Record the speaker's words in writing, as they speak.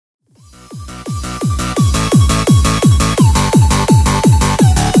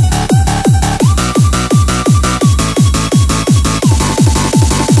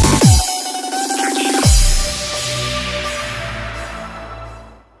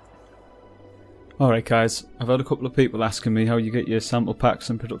Alright guys, I've had a couple of people asking me how you get your sample packs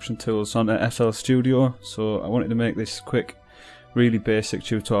and production tools onto FL Studio, so I wanted to make this quick, really basic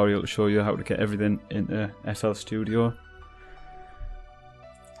tutorial to show you how to get everything into FL Studio.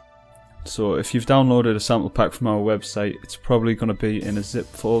 So if you've downloaded a sample pack from our website, it's probably going to be in a zip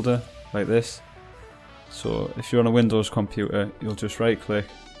folder like this. So if you're on a Windows computer, you'll just right click,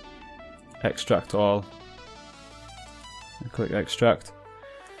 extract all, and click extract.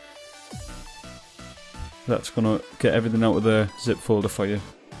 That's going to get everything out of the zip folder for you.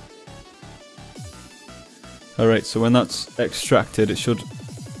 Alright, so when that's extracted, it should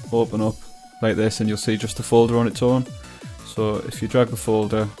open up like this and you'll see just the folder on its own. So if you drag the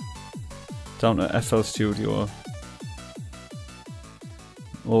folder down to FL Studio,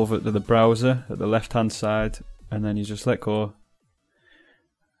 over to the browser at the left hand side, and then you just let go,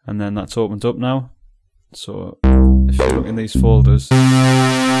 and then that's opened up now. So if you look in these folders,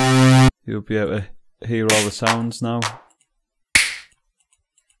 you'll be able to hear all the sounds now.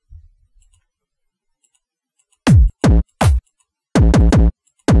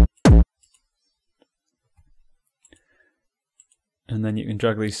 And then you can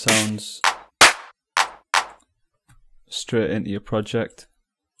drag these sounds straight into your project.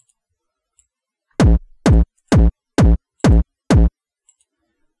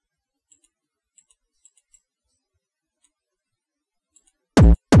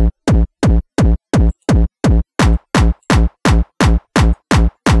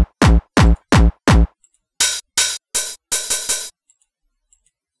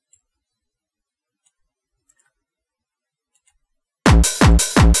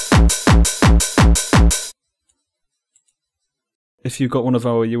 If you've got one of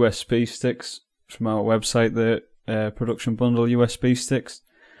our USB sticks from our website, the production bundle USB sticks,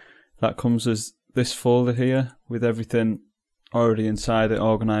 that comes as this folder here with everything already inside it,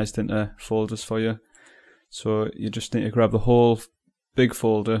 organised into folders for you. So you just need to grab the whole big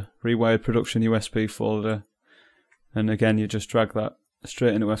folder, Rewired production USB folder, and again you just drag that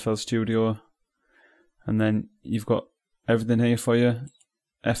straight into FL Studio, and then you've got everything here for you: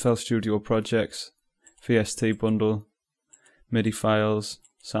 FL Studio projects, VST bundle, MIDI files,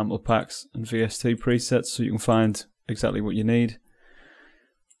 sample packs, and VST presets, so you can find exactly what you need.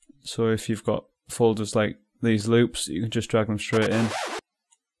 So if you've got folders like these loops, you can just drag them straight in.